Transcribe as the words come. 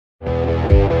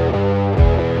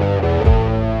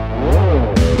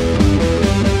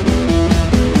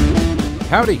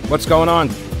Howdy, what's going on?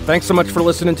 Thanks so much for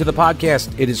listening to the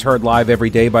podcast. It is heard live every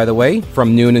day, by the way,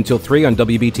 from noon until 3 on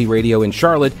WBT Radio in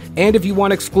Charlotte. And if you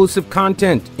want exclusive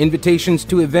content, invitations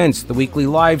to events, the weekly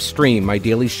live stream, my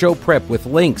daily show prep with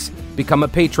links, become a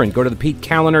patron. Go to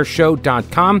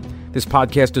thepetekallinershow.com. This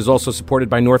podcast is also supported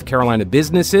by North Carolina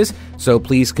businesses, so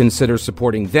please consider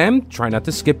supporting them. Try not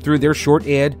to skip through their short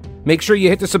ad. Make sure you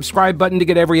hit the subscribe button to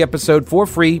get every episode for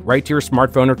free right to your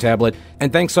smartphone or tablet.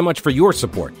 And thanks so much for your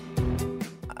support.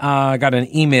 I got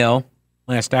an email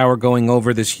last hour going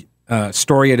over this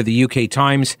story out of the UK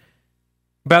Times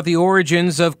about the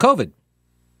origins of COVID.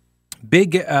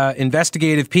 Big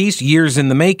investigative piece, years in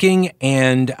the making,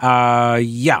 and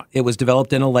it was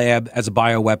developed in a lab as a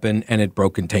bioweapon, and it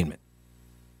broke containment.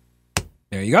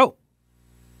 There you go.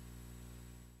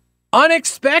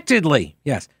 Unexpectedly,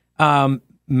 yes.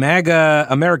 MAGA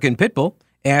American Pitbull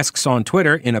asks on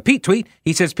Twitter in a Pete tweet,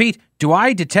 he says, Pete, do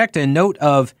I detect a note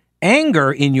of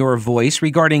anger in your voice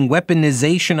regarding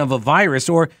weaponization of a virus,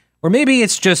 or maybe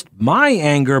it's just my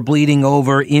anger bleeding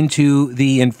over into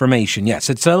the information? Yes,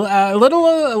 it's a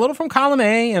little from column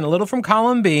A and a little from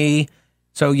column B.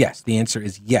 So yes, the answer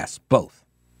is yes, both.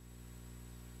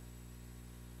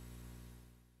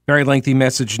 Very lengthy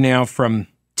message now from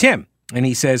Tim, and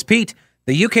he says, Pete,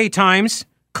 the UK Times,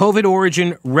 COVID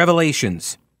origin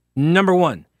revelations. Number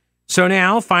 1. So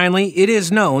now, finally, it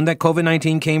is known that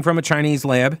COVID-19 came from a Chinese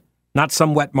lab, not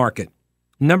some wet market.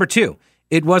 Number 2,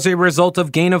 it was a result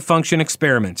of gain-of-function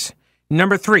experiments.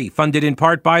 Number 3, funded in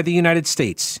part by the United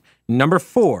States. Number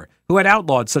 4, who had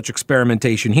outlawed such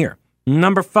experimentation here.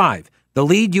 Number 5, the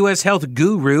lead U.S. health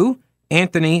guru,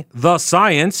 Anthony the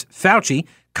Science Fauci,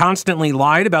 constantly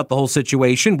lied about the whole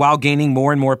situation while gaining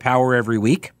more and more power every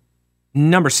week.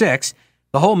 Number 6,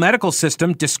 the whole medical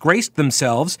system disgraced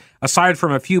themselves, aside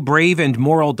from a few brave and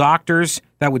moral doctors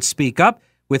that would speak up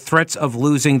with threats of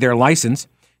losing their license.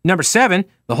 Number 7,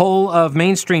 the whole of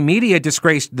mainstream media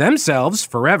disgraced themselves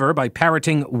forever by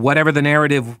parroting whatever the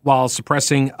narrative while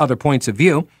suppressing other points of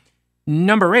view.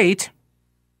 Number 8,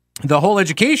 the whole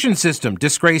education system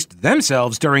disgraced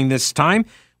themselves during this time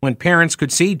when parents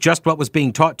could see just what was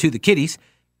being taught to the kiddies.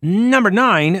 Number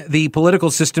 9, the political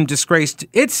system disgraced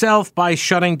itself by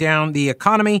shutting down the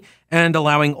economy and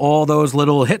allowing all those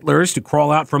little Hitlers to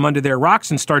crawl out from under their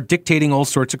rocks and start dictating all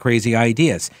sorts of crazy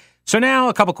ideas. So now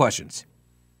a couple questions.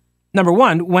 Number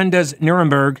 1, when does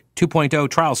Nuremberg 2.0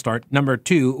 trial start? Number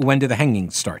 2, when do the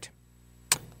hangings start?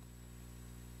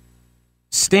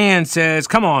 Stan says,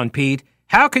 come on, Pete.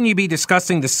 How can you be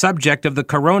discussing the subject of the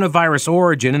coronavirus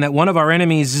origin and that one of our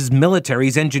enemies'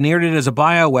 militaries engineered it as a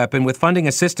bioweapon with funding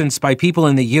assistance by people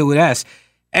in the U.S.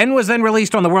 and was then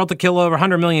released on the world to kill over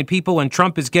 100 million people, and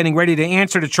Trump is getting ready to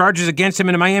answer to charges against him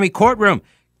in a Miami courtroom?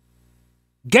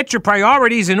 Get your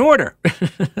priorities in order.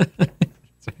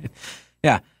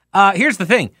 Yeah. Here's the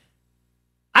thing.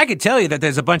 I could tell you that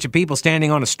there's a bunch of people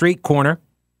standing on a street corner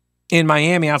in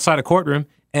Miami outside a courtroom,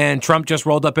 and Trump just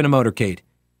rolled up in a motorcade.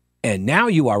 And now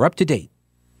you are up to date.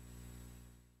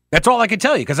 That's all I could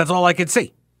tell you, because that's all I could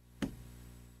see.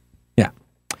 Yeah.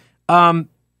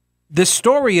 The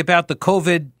story about the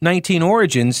COVID-19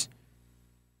 origins,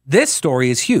 this story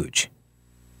is huge.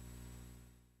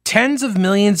 Tens of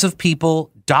millions of people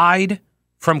died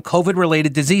from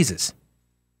COVID-related diseases.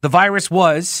 The virus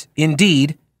was,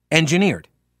 indeed, engineered.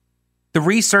 The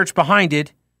research behind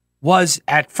it was,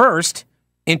 at first,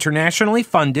 internationally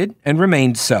funded and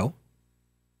remained so.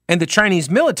 And the Chinese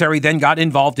military then got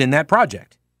involved in that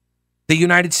project. The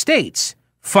United States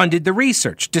funded the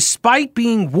research, despite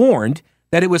being warned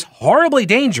that it was horribly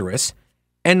dangerous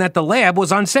and that the lab was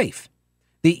unsafe.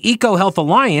 The EcoHealth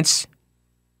Alliance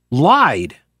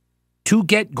lied to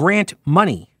get grant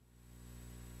money.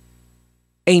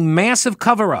 A massive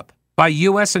cover-up by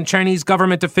U.S. and Chinese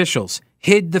government officials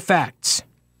hid the facts.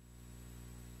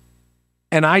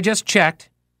 And I just checked.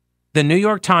 The New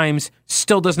York Times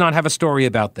still does not have a story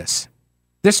about this.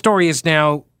 This story is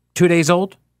now 2 days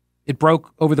old. It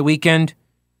broke over the weekend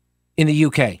in the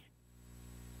UK.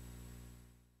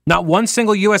 Not one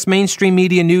single U.S. mainstream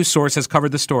media news source has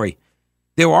covered the story.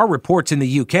 There are reports in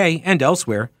the UK and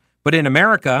elsewhere, but in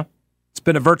America, it's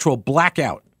been a virtual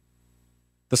blackout.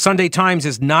 The Sunday Times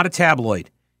is not a tabloid.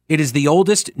 It is the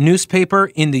oldest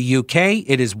newspaper in the UK.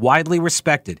 It is widely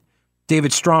respected.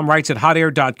 David Strom writes at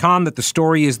hotair.com that the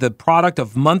story is the product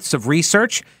of months of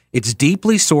research. It's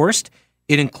deeply sourced.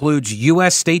 It includes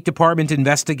U.S. State Department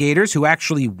investigators who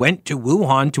actually went to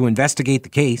Wuhan to investigate the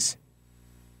case.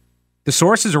 The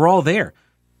sources are all there.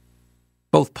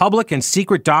 Both public and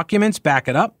secret documents back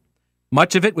it up.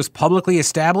 Much of it was publicly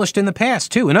established in the past,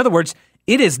 too. In other words,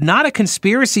 it is not a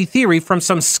conspiracy theory from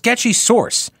some sketchy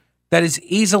source. that is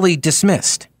easily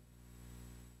dismissed.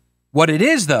 What it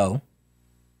is, though,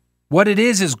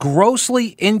 is grossly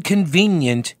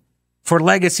inconvenient for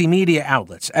legacy media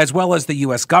outlets, as well as the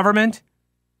U.S. government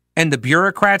and the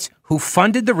bureaucrats who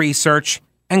funded the research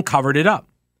and covered it up.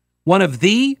 One of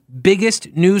the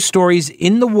biggest news stories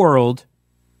in the world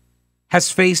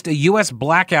has faced a U.S.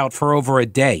 blackout for over a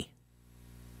day.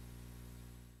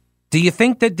 Do you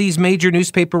think that these major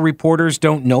newspaper reporters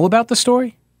don't know about the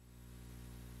story?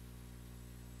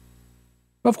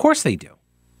 Of course they do.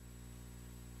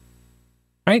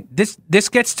 Right? This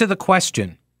gets to the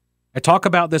question. I talk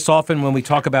about this often when we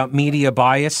talk about media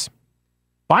bias.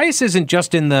 Bias isn't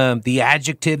just in the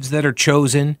adjectives that are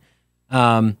chosen,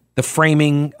 the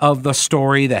framing of the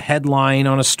story, the headline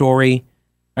on a story,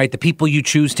 right? The people you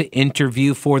choose to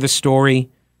interview for the story,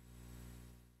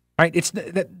 right?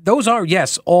 Those are,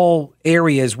 yes, all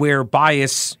areas where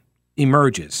bias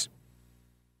emerges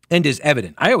and is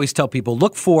evident. I always tell people,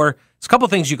 there's a couple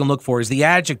things you can look for is the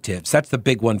adjectives. That's the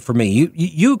big one for me.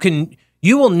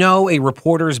 You will know a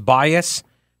reporter's bias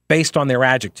based on their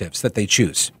adjectives that they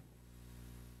choose.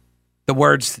 The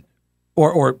words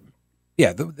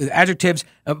the adjectives,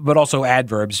 but also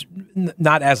adverbs,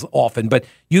 not as often, but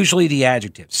usually the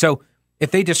adjectives. So if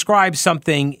they describe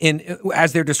something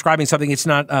as they're describing something, it's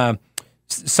not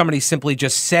somebody simply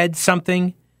just said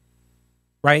something,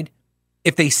 right?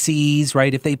 If they seize,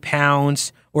 right? If they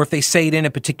pounce, or if they say it in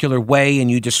a particular way and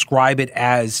you describe it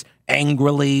as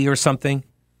angrily or something,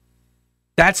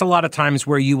 that's a lot of times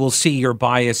where you will see your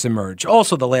bias emerge.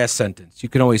 Also, the last sentence. You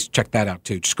can always check that out,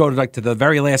 too. Just go to the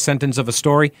very last sentence of a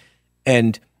story,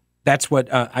 and that's what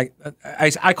I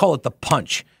call it the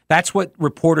punch. That's what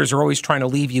reporters are always trying to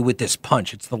leave you with, this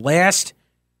punch. It's the last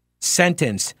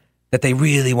sentence that they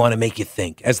really want to make you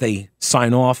think as they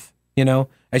sign off,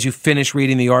 as you finish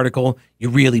reading the article, you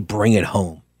really bring it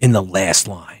home in the last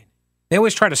line. They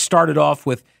always try to start it off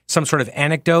with some sort of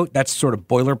anecdote. That's sort of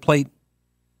boilerplate.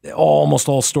 Almost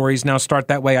all stories now start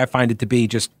that way. I find it to be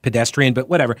just pedestrian, but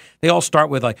whatever. They all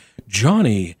start with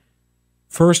Johnny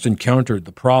first encountered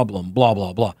the problem, blah,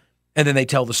 blah, blah. And then they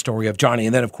tell the story of Johnny.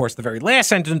 And then, of course, the very last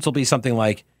sentence will be something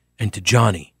like, and to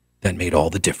Johnny, that made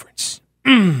all the difference.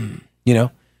 And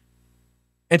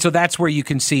so that's where you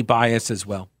can see bias as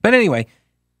well. But anyway,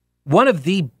 one of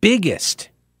the biggest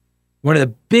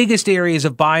areas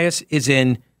of bias is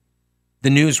in the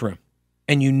newsroom.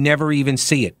 And you never even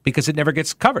see it because it never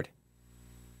gets covered.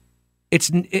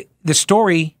 The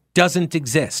story doesn't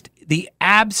exist. The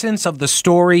absence of the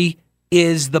story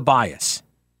is the bias,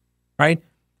 right?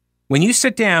 When you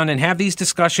sit down and have these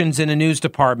discussions in a news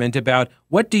department about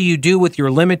what do you do with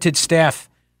your limited staff,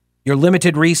 your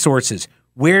limited resources,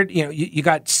 where you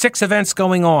got 6 events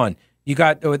going on. You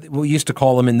got, we used to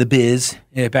call them in the biz,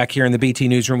 back here in the BT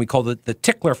newsroom, we called it the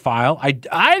tickler file. I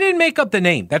didn't make up the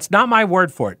name. That's not my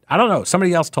word for it. I don't know.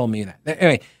 Somebody else told me that.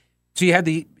 Anyway, so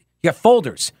you got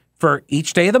folders for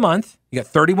each day of the month. You got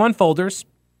 31 folders,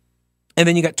 and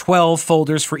then you got 12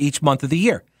 folders for each month of the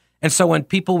year. And so when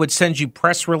people would send you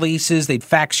press releases, they'd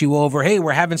fax you over, hey,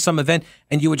 we're having some event,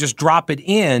 and you would just drop it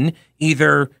in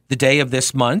either the day of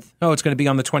this month. Oh, it's going to be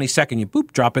on the 22nd. You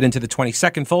drop it into the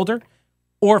 22nd folder.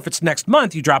 Or if it's next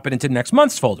month, you drop it into next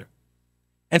month's folder.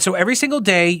 And so every single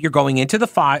day, you're going into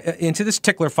into this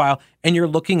tickler file, and you're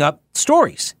looking up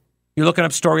stories. You're looking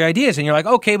up story ideas, and you're like,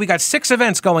 okay, we got 6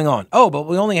 events going on. Oh, but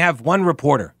we only have 1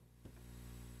 reporter.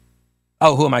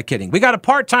 Oh, who am I kidding? We got a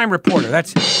part-time reporter.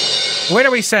 Where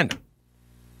do we send him?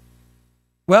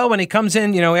 Well, when he comes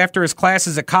in, after his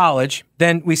classes at college,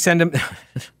 then we send him.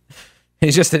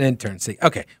 He's just an intern. See,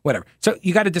 okay, whatever. So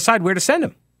you got to decide where to send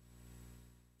him.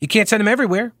 You can't send them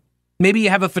everywhere. Maybe you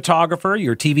have a photographer,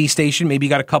 your TV station. Maybe you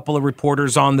got a couple of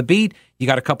reporters on the beat. You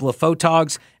got a couple of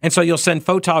photogs. And so you'll send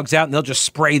photogs out and they'll just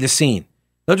spray the scene.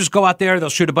 They'll just go out there. They'll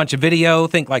shoot a bunch of video.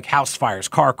 Think like house fires,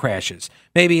 car crashes.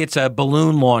 Maybe it's a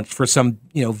balloon launch for some,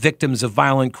 victims of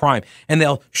violent crime. And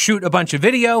they'll shoot a bunch of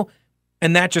video.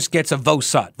 And that just gets a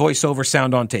VOSOT, voiceover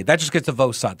sound on tape. That just gets a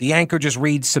VOSOT. The anchor just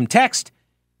reads some text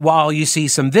while you see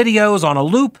some videos on a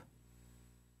loop.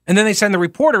 And then they send the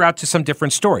reporter out to some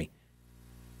different story.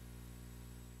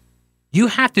 You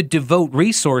have to devote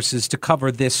resources to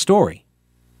cover this story.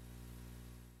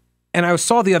 And I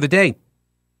saw the other day,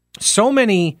 so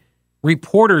many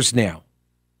reporters now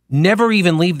never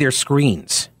even leave their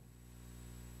screens.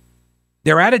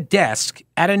 They're at a desk,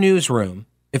 at a newsroom,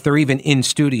 if they're even in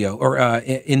studio or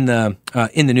in the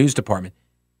news department.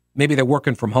 Maybe they're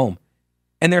working from home.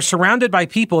 And they're surrounded by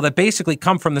people that basically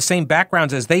come from the same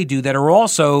backgrounds as they do that are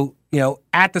also,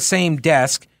 at the same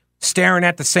desk, staring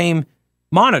at the same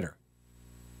monitor.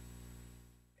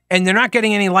 And they're not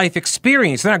getting any life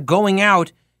experience. They're not going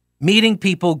out, meeting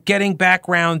people, getting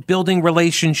background, building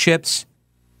relationships.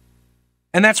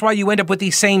 And that's why you end up with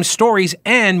these same stories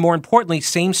and, more importantly,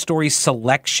 same story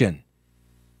selection.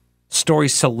 Story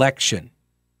selection.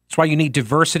 That's why you need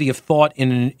diversity of thought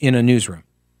in a newsroom.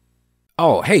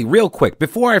 Oh, hey, real quick,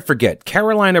 before I forget,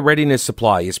 Carolina Readiness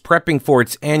Supply is prepping for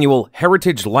its annual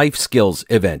Heritage Life Skills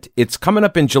event. It's coming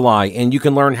up in July, and you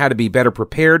can learn how to be better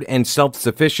prepared and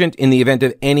self-sufficient in the event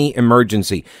of any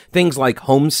emergency. Things like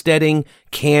homesteading,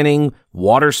 canning,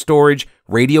 water storage,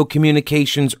 radio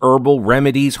communications, herbal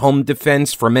remedies, home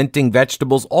defense, fermenting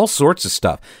vegetables, all sorts of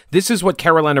stuff. This is what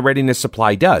Carolina Readiness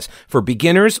Supply does. For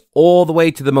beginners all the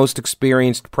way to the most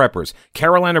experienced preppers,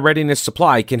 Carolina Readiness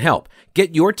Supply can help.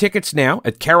 Get your tickets now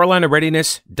at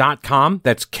carolinareadiness.com.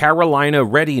 That's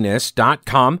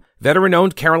carolinareadiness.com.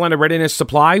 Veteran-owned Carolina Readiness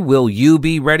Supply. Will you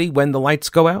be ready when the lights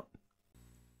go out?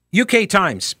 UK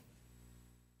Times.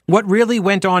 What really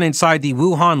went on inside the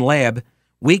Wuhan lab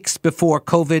weeks before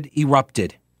COVID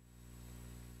erupted.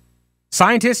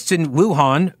 Scientists in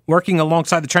Wuhan, working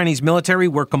alongside the Chinese military,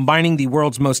 were combining the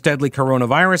world's most deadly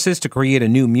coronaviruses to create a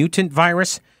new mutant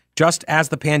virus just as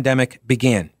the pandemic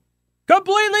began.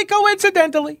 Completely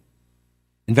coincidentally.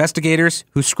 Investigators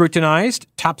who scrutinized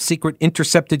top-secret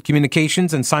intercepted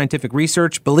communications and scientific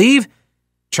research believe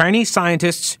Chinese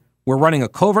scientists were running a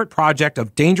covert project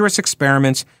of dangerous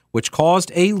experiments which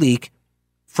caused a leak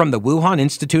from the Wuhan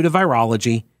Institute of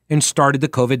Virology and started the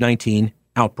COVID-19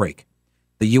 outbreak.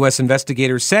 The U.S.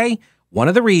 investigators say one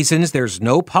of the reasons there's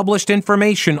no published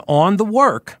information on the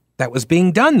work that was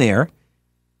being done there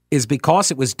is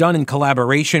because it was done in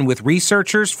collaboration with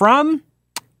researchers from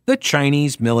the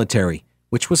Chinese military,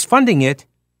 which was funding it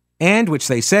and which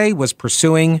they say was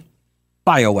pursuing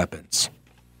bioweapons.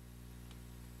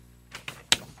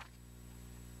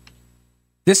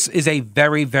 This is a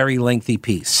very, very lengthy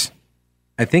piece.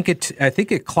 I think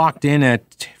it clocked in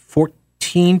at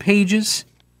 14 pages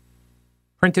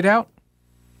printed out.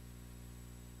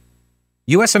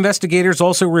 U.S. investigators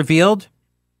also revealed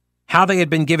how they had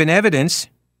been given evidence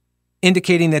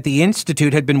indicating that the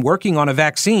institute had been working on a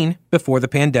vaccine before the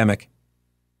pandemic.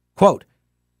 Quote,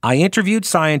 I interviewed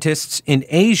scientists in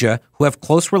Asia who have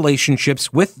close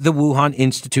relationships with the Wuhan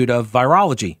Institute of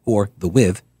Virology, or the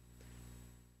WIV.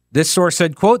 This source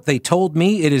said, quote, they told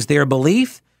me it is their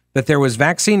belief that there was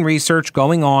vaccine research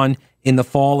going on in the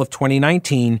fall of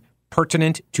 2019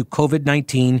 pertinent to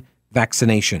COVID-19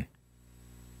 vaccination.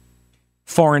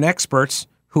 Foreign experts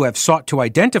who have sought to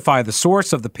identify the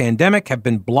source of the pandemic have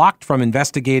been blocked from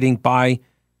investigating by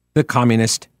the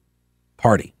Communist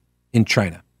Party in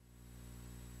China.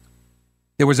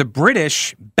 There was a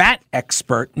British bat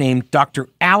expert named Dr.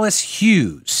 Alice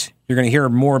Hughes. You're going to hear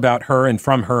more about her and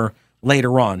from her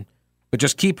later on, but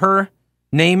just keep her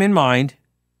name in mind.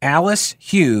 Alice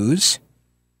Hughes,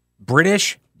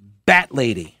 British bat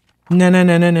lady. No.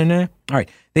 All right.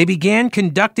 They began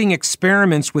conducting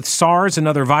experiments with SARS and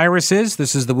other viruses.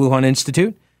 This is the Wuhan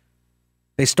Institute.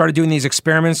 They started doing these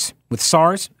experiments with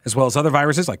SARS as well as other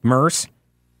viruses like MERS.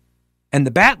 And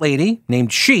the bat lady,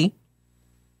 named She,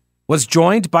 was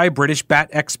joined by British bat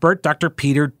expert Dr.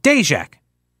 Peter Daszak,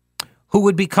 who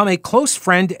would become a close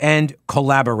friend and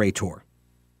collaborator.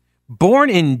 Born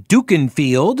in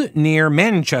Dukenfield, near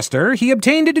Manchester, he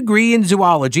obtained a degree in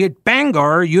zoology at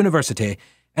Bangor University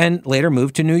and later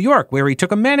moved to New York, where he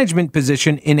took a management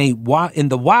position in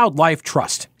the Wildlife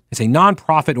Trust. It's a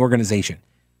nonprofit organization.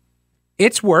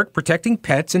 Its work protecting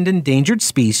pets and endangered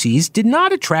species did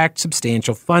not attract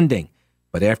substantial funding.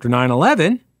 But after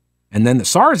 9/11 and then the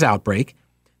SARS outbreak,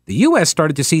 the U.S.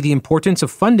 started to see the importance of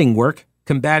funding work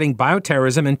combating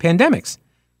bioterrorism and pandemics.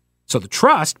 So the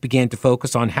trust began to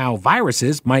focus on how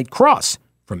viruses might cross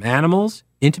from animals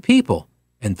into people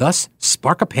and thus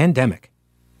spark a pandemic.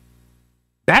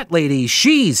 Bat Lady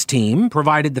She's team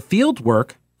provided the field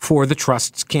work for the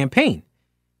trust's campaign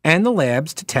and the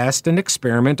labs to test and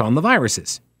experiment on the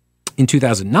viruses. In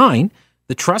 2009,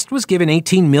 the trust was given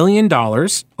 $18 million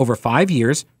over 5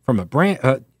 years from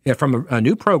a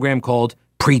new program called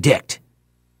Predict.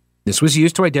 This was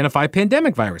used to identify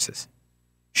pandemic viruses.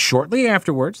 Shortly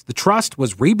afterwards, the trust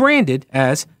was rebranded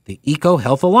as the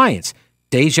EcoHealth Alliance.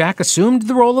 Daszak assumed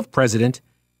the role of president.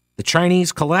 The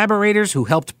Chinese collaborators who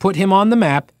helped put him on the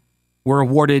map were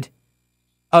awarded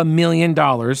 $1 million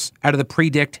out of the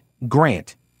Predict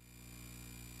grant.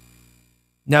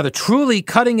 Now, the truly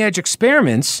cutting-edge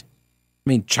experiments,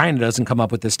 China doesn't come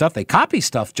up with this stuff. They copy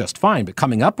stuff just fine, but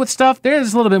coming up with stuff,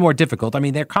 there's a little bit more difficult.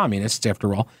 They're communists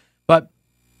after all. But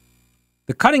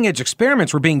the cutting-edge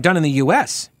experiments were being done in the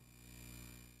U.S.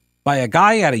 by a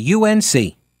guy out of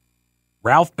UNC,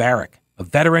 Ralph Barrick, a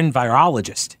veteran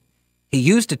virologist. He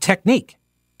used a technique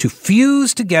to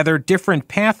fuse together different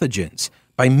pathogens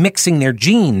by mixing their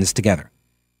genes together.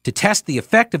 To test the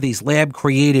effect of these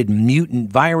lab-created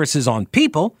mutant viruses on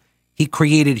people, he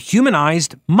created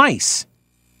humanized mice.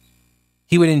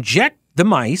 He would inject the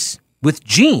mice with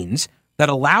genes that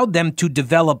allowed them to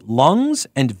develop lungs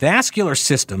and vascular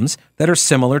systems that are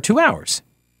similar to ours.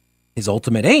 His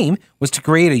ultimate aim was to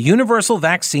create a universal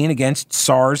vaccine against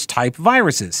SARS-type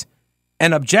viruses,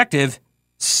 an objective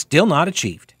still not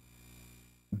achieved.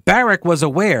 Barrick was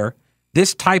aware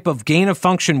this type of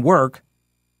gain-of-function work,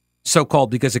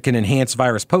 so-called because it can enhance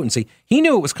virus potency, he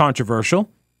knew it was controversial,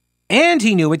 and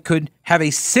he knew it could have a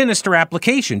sinister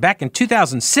application. Back in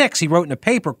 2006, he wrote in a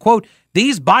paper, quote,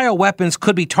 "These bioweapons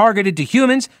could be targeted to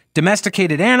humans,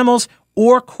 domesticated animals,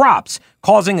 or crops,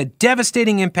 causing a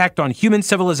devastating impact on human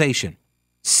civilization."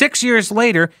 6 years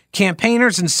later,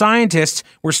 campaigners and scientists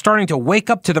were starting to wake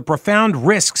up to the profound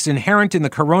risks inherent in the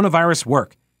coronavirus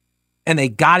work, and they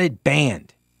got it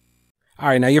banned. All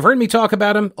right, now you've heard me talk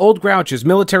about them. Old Grouch's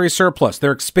military surplus.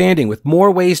 They're expanding with more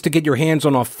ways to get your hands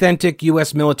on authentic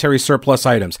U.S. military surplus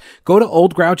items. Go to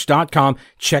oldgrouch.com.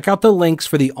 Check out the links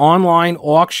for the online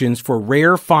auctions for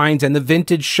rare finds and the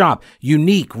vintage shop.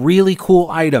 Unique, really cool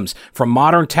items. From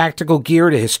modern tactical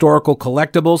gear to historical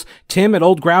collectibles, Tim at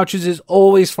Old Grouch's is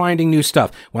always finding new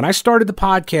stuff. When I started the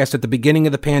podcast at the beginning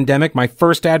of the pandemic, my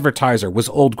first advertiser was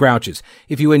Old Grouch's.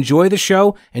 If you enjoy the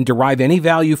show and derive any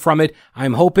value from it,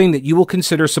 I'm hoping that you will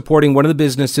consider supporting one of the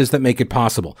businesses that make it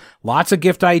possible. Lots of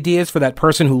gift ideas for that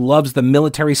person who loves the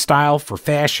military style for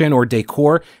fashion or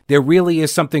decor. There really is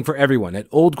something for everyone at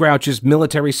Old Grouch's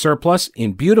Military Surplus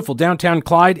in beautiful downtown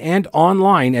Clyde and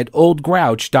online at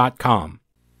oldgrouch.com.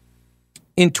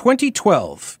 In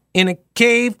 2012, in a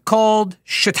cave called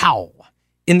Shatao,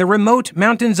 in the remote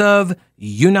mountains of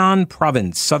Yunnan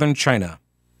Province, southern China,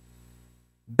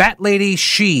 Bat Lady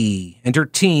Shi and her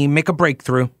team make a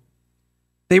breakthrough.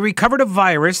 They recovered a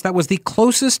virus that was the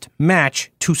closest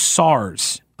match to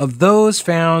SARS of those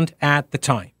found at the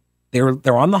time.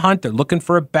 They're on the hunt. They're looking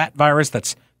for a bat virus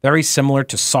that's very similar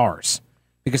to SARS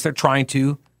because they're trying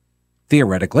to,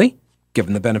 theoretically,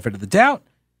 given the benefit of the doubt,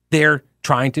 they're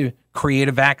trying to create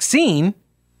a vaccine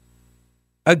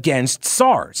against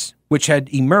SARS, which had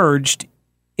emerged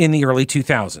in the early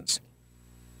 2000s.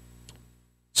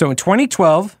 So in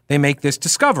 2012, they make this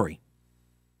discovery.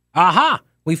 Aha!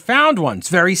 We found one. It's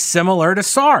very similar to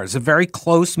SARS, a very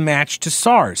close match to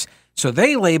SARS. So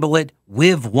they label it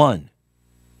WIV1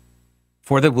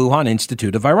 for the Wuhan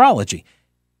Institute of Virology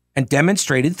and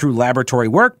demonstrated through laboratory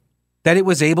work that it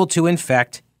was able to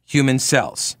infect human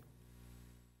cells.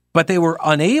 But they were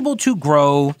unable to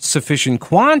grow sufficient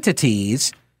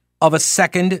quantities of a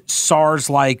second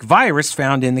SARS-like virus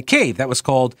found in the cave that was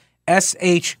called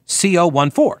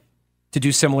SHCO14 to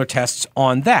do similar tests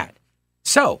on that.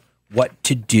 So, what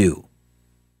to do?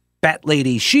 Bat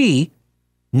Lady Shi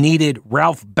needed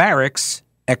Ralph Barrick's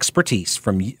expertise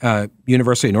from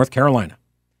University of North Carolina.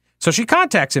 So she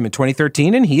contacts him in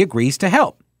 2013 and he agrees to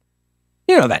help.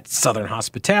 You know, that southern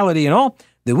hospitality and all.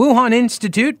 The Wuhan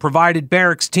Institute provided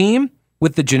Barrick's team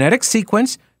with the genetic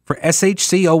sequence for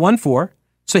SHCO14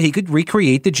 so he could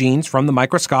recreate the genes from the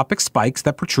microscopic spikes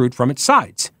that protrude from its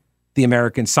sides. The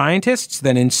American scientists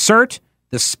then insert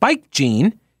the spike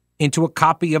gene into a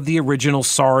copy of the original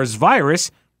SARS virus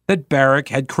that Barrick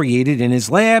had created in his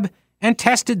lab and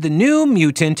tested the new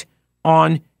mutant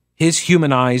on his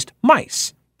humanized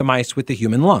mice, the mice with the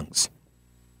human lungs.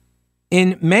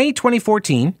 In May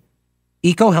 2014,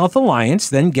 EcoHealth Alliance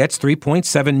then gets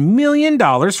 $3.7 million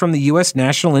from the U.S.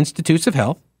 National Institutes of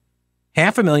Health.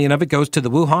 $500,000 of it goes to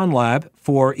the Wuhan lab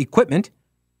for equipment.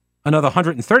 Another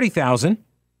 $130,000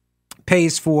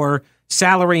 pays for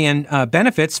salary and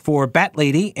benefits for Bat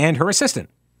Lady and her assistant.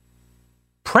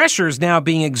 Pressure is now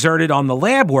being exerted on the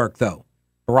lab work, though.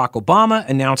 Barack Obama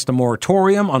announced a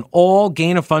moratorium on all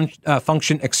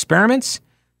gain-of-function experiments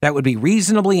that would be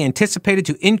reasonably anticipated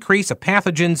to increase a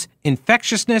pathogen's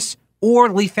infectiousness or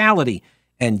lethality.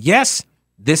 And yes,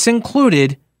 this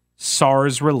included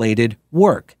SARS-related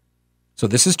work. So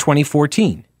this is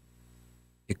 2014.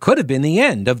 It could have been the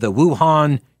end of the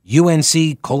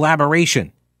Wuhan-UNC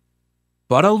collaboration.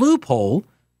 But a loophole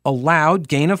allowed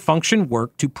gain-of-function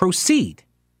work to proceed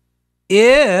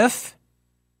if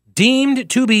deemed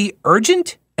to be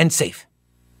urgent and safe.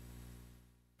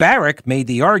 Barrick made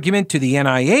the argument to the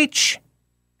NIH,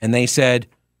 and they said,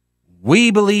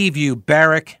 "We believe you,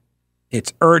 Barrick.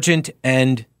 It's urgent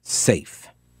and safe."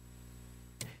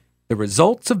 The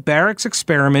results of Barrick's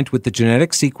experiment with the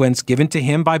genetic sequence given to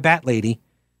him by Bat Lady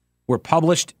were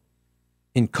published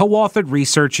in co-authored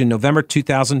research in November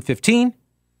 2015.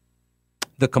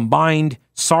 the combined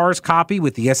SARS copy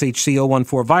with the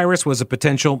SHC-014 virus was a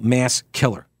potential mass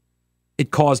killer.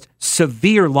 It caused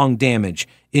severe lung damage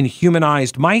in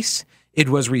humanized mice. It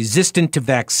was resistant to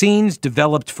vaccines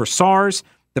developed for SARS.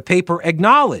 The paper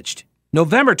acknowledged,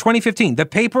 November 2015, the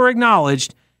paper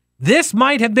acknowledged this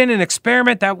might have been an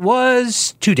experiment that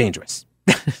was too dangerous.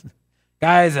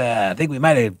 Guys, I think we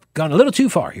might have gone a little too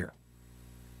far here.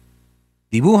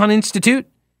 The Wuhan Institute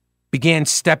began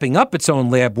stepping up its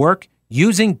own lab work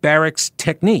using Barrick's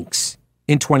techniques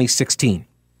in 2016.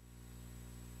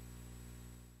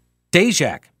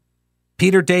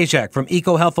 Peter Daszak from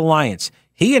EcoHealth Alliance,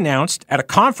 he announced at a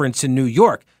conference in New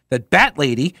York that Bat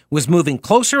Lady was moving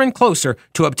closer and closer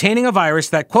to obtaining a virus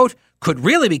that, quote, could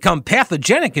really become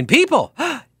pathogenic in people.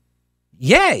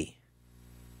 Yay!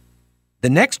 The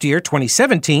next year,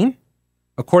 2017,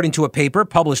 according to a paper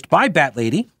published by Bat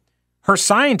Lady, her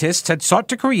scientists had sought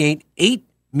to create 8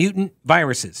 mutant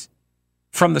viruses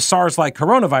from the SARS-like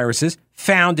coronaviruses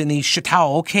found in the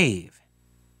Shatao cave.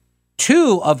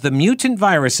 2 of the mutant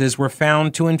viruses were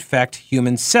found to infect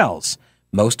human cells.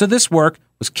 Most of this work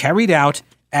was carried out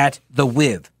at the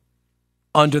WIV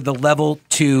under the Level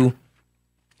 2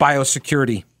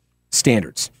 biosecurity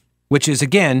standards, which is,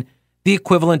 again, the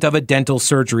equivalent of a dental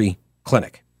surgery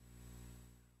clinic.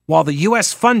 While the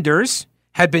U.S. funders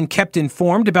had been kept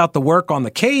informed about the work on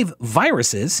the cave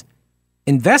viruses,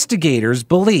 investigators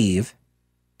believe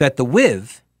that the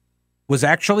WIV was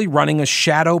actually running a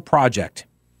shadow project,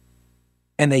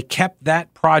 and they kept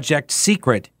that project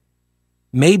secret,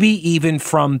 maybe even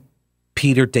from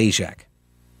Peter Daszak.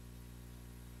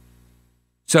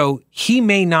 So he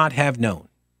may not have known.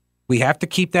 We have to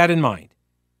keep that in mind.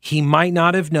 He might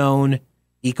not have known.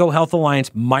 EcoHealth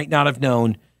Alliance might not have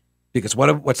known, because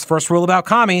what's the first rule about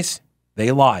commies?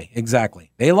 They lie.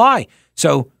 Exactly. They lie.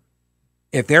 So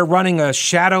if they're running a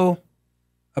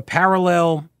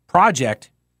parallel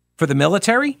project for the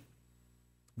military,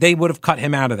 they would have cut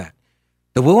him out of that.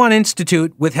 The Wuhan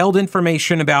Institute withheld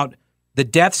information about the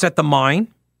deaths at the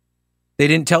mine. They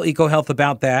didn't tell EcoHealth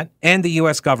about that, and the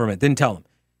U.S. government didn't tell them.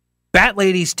 Bat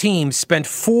Lady's team spent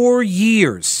 4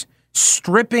 years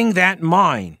stripping that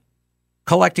mine,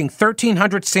 collecting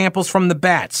 1,300 samples from the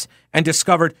bats, and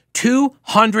discovered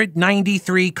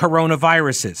 293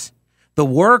 coronaviruses. The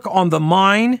work on the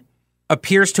mine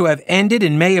appears to have ended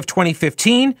in May of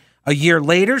 2015. A year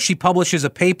later, she publishes a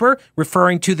paper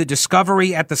referring to the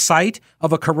discovery at the site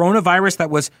of a coronavirus that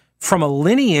was from a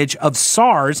lineage of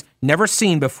SARS never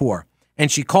seen before.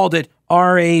 And she called it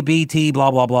RABT,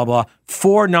 blah, blah, blah, blah,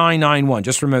 4991.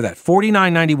 Just remember that,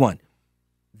 4991.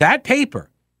 That paper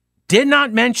did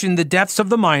not mention the deaths of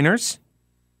the miners.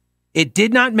 It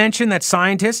did not mention that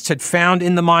scientists had found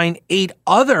in the mine 8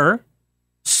 other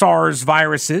SARS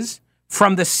viruses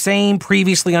from the same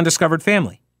previously undiscovered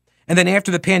family. And then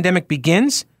after the pandemic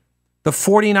begins, the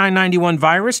 4991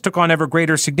 virus took on ever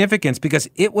greater significance because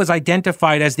it was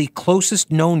identified as the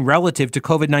closest known relative to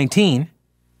COVID-19.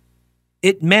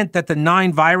 It meant that the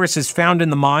 9 viruses found in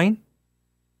the mine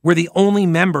were the only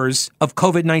members of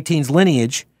COVID-19's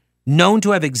lineage known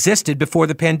to have existed before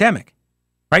the pandemic.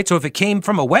 Right? So if it came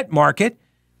from a wet market,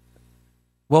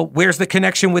 well, where's the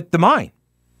connection with the mine?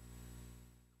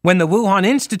 When the Wuhan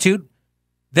Institute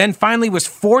then finally was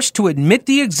forced to admit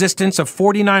the existence of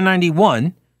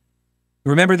 4991,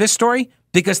 remember this story?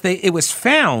 Because it was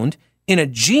found in a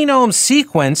genome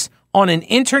sequence on an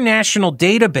international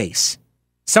database.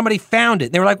 Somebody found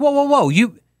it. They were like, whoa.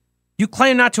 You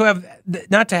claim not to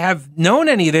have known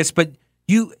any of this, but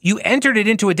you entered it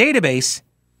into a database.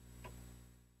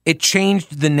 It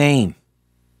changed the name.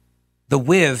 The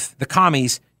WIV, the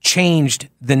commies, changed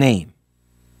the name.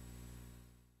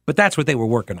 But that's what they were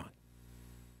working on.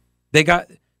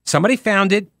 Somebody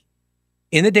found it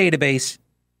in the database.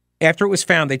 After it was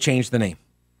found, they changed the name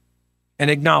and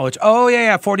acknowledged,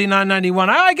 4991.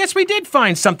 I guess we did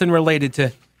find something related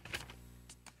to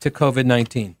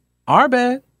COVID-19. Our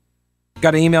bad.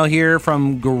 Got an email here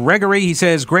from Gregory. He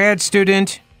says, grad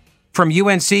student from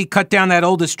UNC cut down that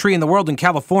oldest tree in the world in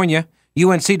California.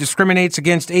 UNC discriminates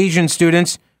against Asian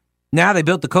students. Now they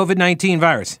built the COVID-19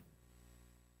 virus.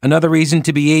 Another reason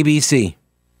to be ABC.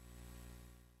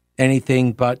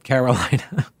 Anything but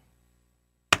Carolina.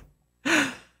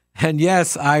 And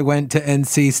yes, I went to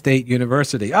NC State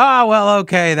University. Oh, well,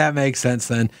 okay, that makes sense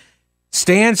then.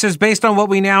 Stan says, based on what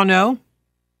we now know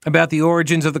about the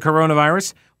origins of the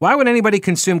coronavirus, why would anybody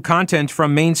consume content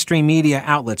from mainstream media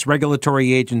outlets,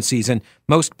 regulatory agencies, and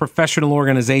most professional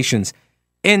organizations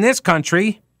in this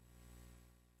country?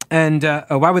 And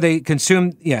why would they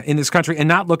consume, in this country and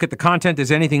not look at the content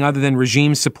as anything other than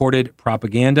regime-supported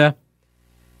propaganda?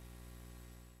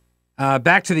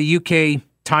 Back to the UK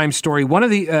Times story. One of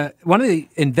the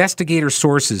investigator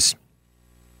sources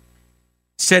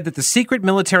said that the secret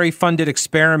military-funded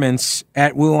experiments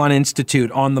at Wuhan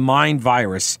Institute on the Mind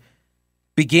virus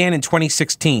began in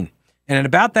 2016. And at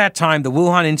about that time, the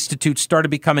Wuhan Institute started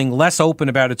becoming less open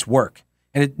about its work.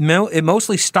 And it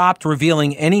mostly stopped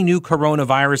revealing any new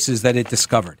coronaviruses that it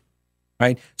discovered.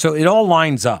 Right? So it all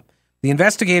lines up. The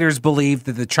investigators believe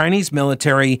that the Chinese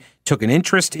military took an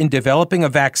interest in developing a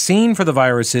vaccine for the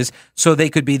viruses so they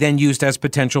could be then used as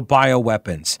potential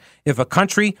bioweapons. If a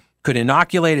country could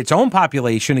inoculate its own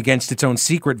population against its own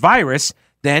secret virus,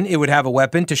 then it would have a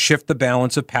weapon to shift the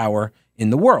balance of power in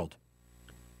the world.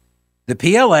 The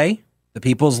PLA, the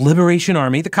People's Liberation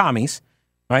Army, the commies,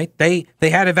 right? They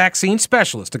had a vaccine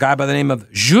specialist, a guy by the name of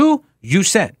Zhu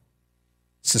Yusen.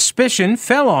 Suspicion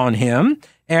fell on him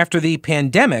after the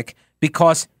pandemic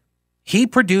because he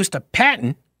produced a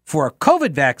patent for a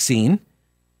COVID vaccine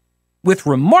with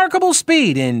remarkable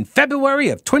speed in February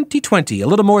of 2020, a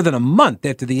little more than a month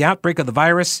after the outbreak of the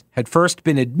virus had first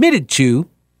been admitted to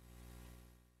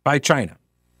by China.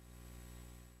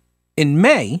 In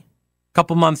May, a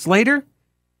couple months later,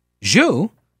 Zhu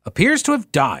appears to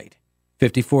have died,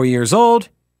 54 years old.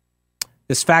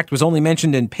 This fact was only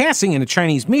mentioned in passing in a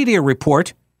Chinese media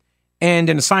report and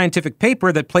in a scientific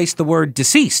paper that placed the word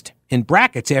deceased in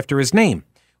brackets after his name.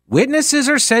 Witnesses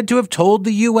are said to have told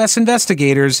the U.S.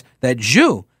 investigators that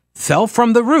Zhu fell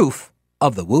from the roof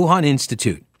of the Wuhan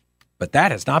Institute, but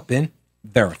that has not been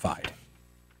verified.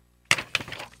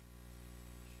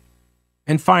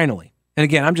 And finally, and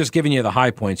again, I'm just giving you the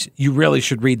high points. You really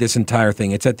should read this entire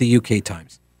thing. It's at the UK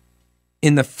Times.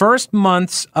 In the first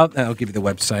months of, I'll give you the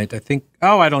website. I think,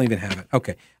 I don't even have it.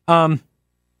 Okay.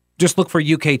 Just look for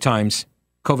UK Times,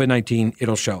 COVID-19.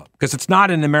 It'll show up because it's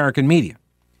not in American media.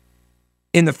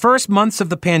 In the first months of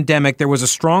the pandemic, there was a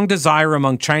strong desire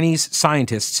among Chinese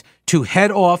scientists to head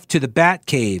off to the bat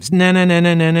caves in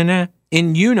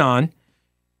Yunnan.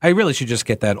 I really should just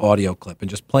get that audio clip and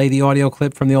just play the audio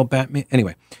clip from the old Batman.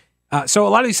 Anyway, so a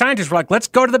lot of these scientists were like, let's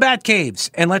go to the bat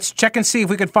caves and let's check and see if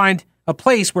we could find a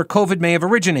place where COVID may have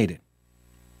originated.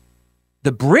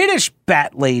 The British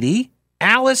bat lady,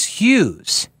 Alice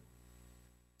Hughes,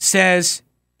 says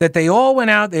that they all went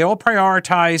out, they all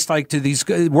prioritized like to these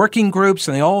working groups,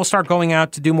 and they all start going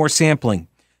out to do more sampling.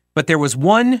 But there was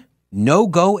one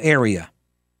no-go area.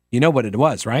 You know what it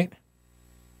was, right?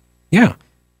 Yeah.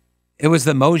 It was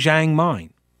the Mojiang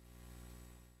mine.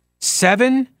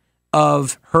 7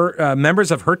 of her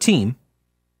members of her team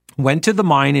went to the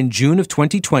mine in June of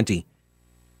 2020,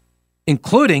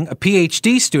 including a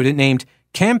PhD student named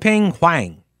Camping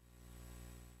Huang,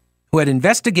 who had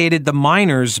investigated the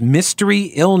miners'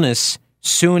 mystery illness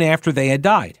soon after they had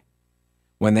died.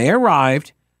 When they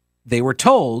arrived, they were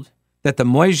told that the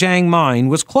Mojiang mine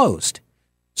was closed,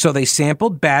 so they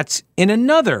sampled bats in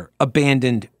another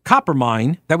abandoned copper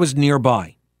mine that was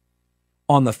nearby.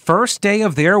 On the first day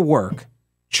of their work,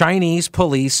 Chinese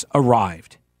police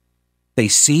arrived. They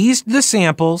seized the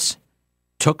samples,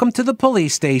 took them to the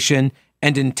police station,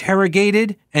 and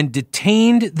interrogated and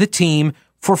detained the team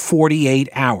for 48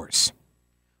 hours.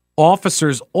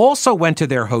 Officers also went to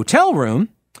their hotel room,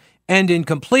 and in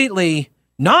completely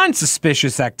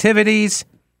non-suspicious activities,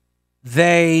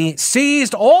 they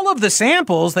seized all of the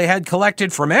samples they had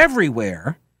collected from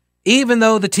everywhere, even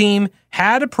though the team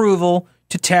had approval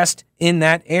to test in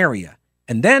that area.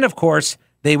 And then, of course,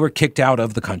 they were kicked out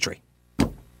of the country.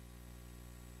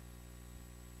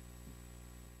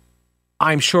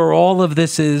 I'm sure all of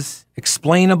this is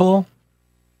explainable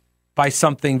by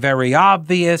something very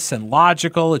obvious and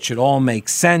logical. It should all make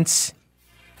sense.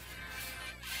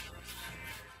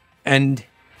 And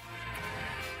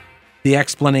the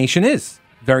explanation is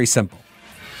very simple.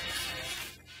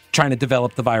 Trying to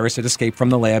develop the virus, it escaped from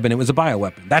the lab, and it was a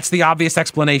bioweapon. That's the obvious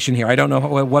explanation here. I don't know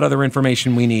what other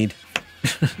information we need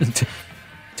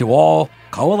to all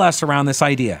coalesce around this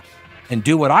idea and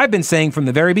do what I've been saying from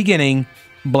the very beginning,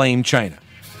 blame China.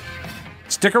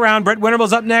 Stick around. Brett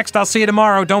Winterble's up next. I'll see you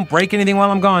tomorrow. Don't break anything while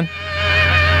I'm gone.